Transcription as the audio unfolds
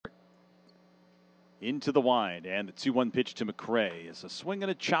into the wind, and the 2-1 pitch to McRae is a swing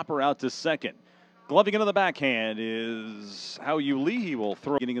and a chopper out to second. Gloving into the backhand is Hao-Yu Lee. He will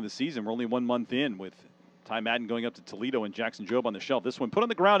throw beginning of the season. We're only 1 month in with Ty Madden going up to Toledo and Jackson Jobe on the shelf. This one put on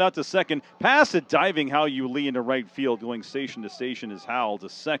the ground out to second. Pass it, diving Hao-Yu Lee into right field, going station to station is Howell to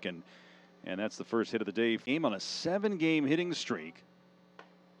second. And that's the first hit of the day. Game on a 7-game hitting streak.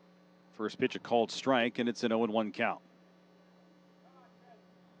 First pitch a called strike, and it's an 0-1 count.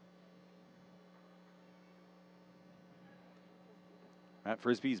 Matt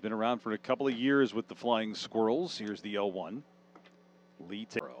Frisbee's been around for a couple of years with the Flying Squirrels. Here's the 0-1. Lee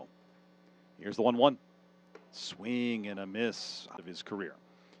Taro. Here's the 1-1. Swing and a miss of his career.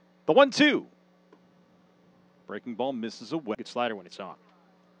 The 1-2. Breaking ball misses away. Good slider when it's on.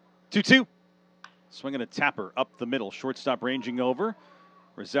 2-2. Swinging a tapper up the middle. Shortstop ranging over.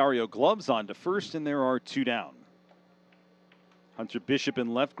 Rosario gloves on to first, and there are 2 down. Hunter Bishop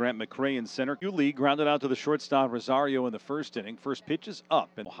in left, Grant McRae in center. Hao-Yu Lee grounded out to the shortstop Rosario in the first inning. First pitch is up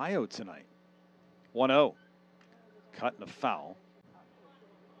in Ohio tonight. 1-0. Cut and a foul.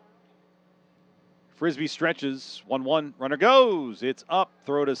 Frisbee stretches. 1-1. Runner goes. It's up.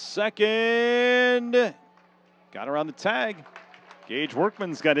 Throw to second. Got around the tag. Gage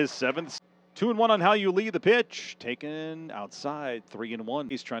Workman's got his 7th. 2-1 on Hao-Yu Lee. The pitch taken outside. 3-1.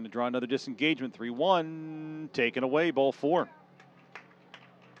 He's trying to draw another disengagement. 3-1. Taken away. Ball 4.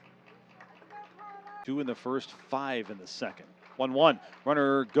 2 in the first, 5 in the second. 1-1.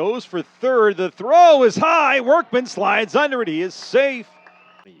 Runner goes for third. The throw is high. Workman slides under it. He is safe.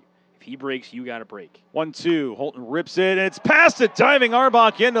 If he breaks, you got to break. 1-2. Holton rips it. It's past it. Diving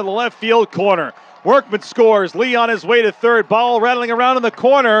Arbach into the left field corner. Workman scores. Lee on his way to third. Ball rattling around in the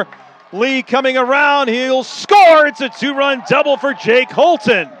corner. Lee coming around. He'll score. It's a 2-run double for Jake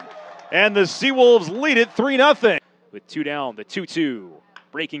Holton. And the Seawolves lead it 3-0. With 2 down, the 2-2.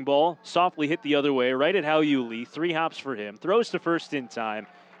 Breaking ball, softly hit the other way, right at Hao-Yu Lee. 3 hops for him, throws to first in time,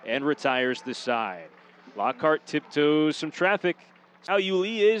 and retires the side. Lockhart tiptoes some traffic. Hao-Yu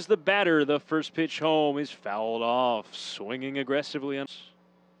Lee is the batter. The first pitch home is fouled off, swinging aggressively on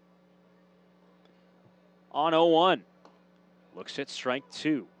 0-1. Looks at strike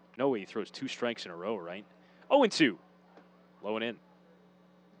 2. No way he throws 2 strikes in a row, right? 0-2. Low and in.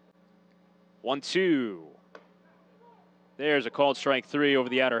 1-2. There's a called strike 3 over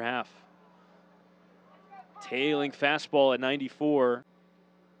the outer half. Tailing fastball at 94.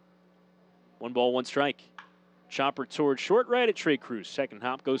 1 ball, 1 strike. Chopper towards short right at Trey Cruz. Second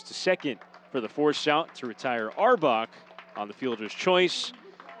hop goes to second for the force out to retire Arbach on the fielder's choice.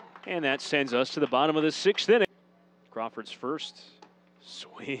 And that sends us to the bottom of the 6th inning. Crawford's first.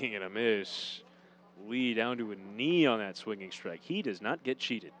 Swing and a miss. Lee down to a knee on that swinging strike. He does not get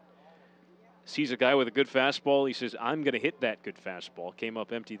cheated. Sees a guy with a good fastball. He says, I'm going to hit that good fastball. Came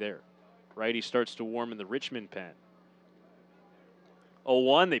up empty there. Righty starts to warm in the Richmond pen.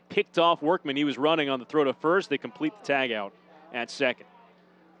 0-1. They picked off Workman. He was running on the throw to first. They complete the tag out at second.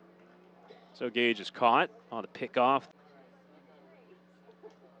 So Gage is caught on the pickoff.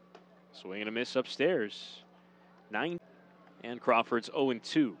 Swing and a miss upstairs. 9. And Crawford's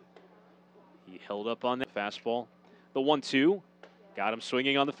 0-2. He held up on that fastball. The 1-2. Got him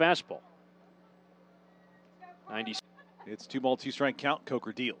swinging on the fastball. 90. It's 2 ball, 2 strike count.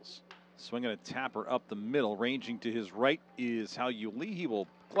 Coker deals. Swinging a tapper up the middle. Ranging to his right is Hao-Yu Lee. He will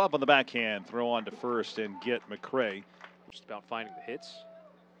glove on the backhand, throw on to first, and get McRae. Just about finding the hits.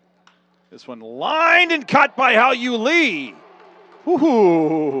 This one lined and cut by Hao-Yu Lee.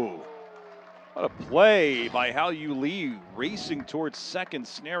 Woohoo! What a play by Hao-Yu Lee, racing towards second,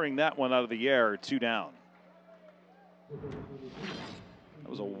 snaring that one out of the air. 2 down. That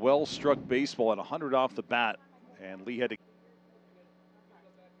was a well-struck baseball at 100 off the bat, and Lee had to.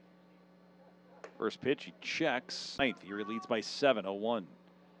 First pitch, he checks. 9th, here he leads by 7, 0-1.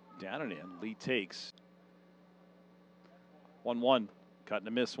 Down and in, Lee takes. 1-1, cut and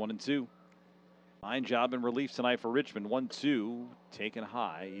a miss, 1-2. Fine job in relief tonight for Richmond. 1-2, taken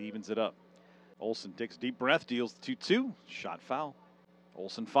high, he evens it up. Olson takes a deep breath, deals the 2-2, shot foul.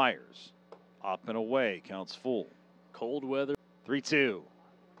 Olson fires, up and away, counts full. Cold weather. 3-2.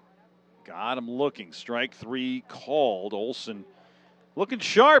 Got him looking. Strike 3 called. Olson looking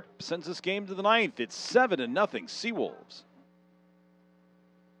sharp. Sends this game to the 9th. It's 7-0 Seawolves.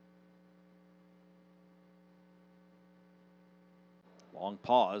 Long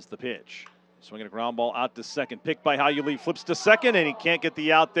pause. The pitch. Swinging a ground ball out to second. Picked by Hao-Yu Lee. Flips to second, and he can't get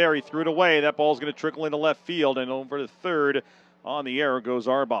the out there. He threw it away. That ball's going to trickle into left field, and over to third. On the air goes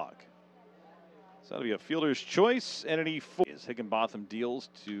Arbach. So that'll be a fielder's choice and an E4. Higginbotham deals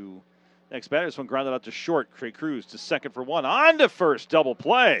to next batter. This one grounded out to short. Trey Cruz to second for 1. On to first. Double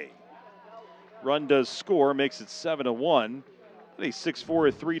play. run does score, makes it 7-1. A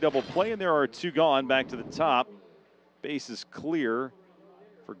 6-4, 3 double play, and there are 2 gone. Back to the top. Base is clear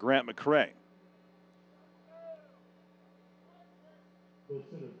for Grant McCray.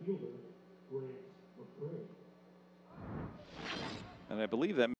 And I believe that